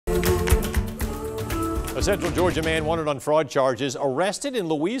A Central Georgia man wanted on fraud charges arrested in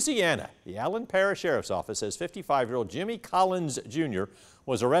Louisiana. The Parish Sheriff's Office says 55-year-old Jimmy Collins Jr.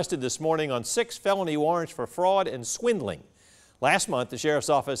 was arrested this morning on 6 felony warrants for fraud and swindling. Last month, the Sheriff's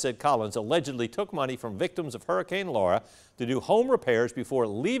Office said Collins allegedly took money from victims of Hurricane Laura to do home repairs before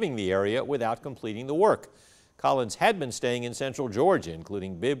leaving the area without completing the work. Collins had been staying in Central Georgia,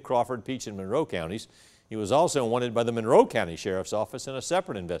 including Bibb, Crawford, Peach, and Monroe counties. He was also wanted by the Monroe County Sheriff's Office in a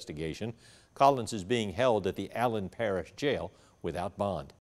separate investigation. Collins is being held at the Parish Jail without bond.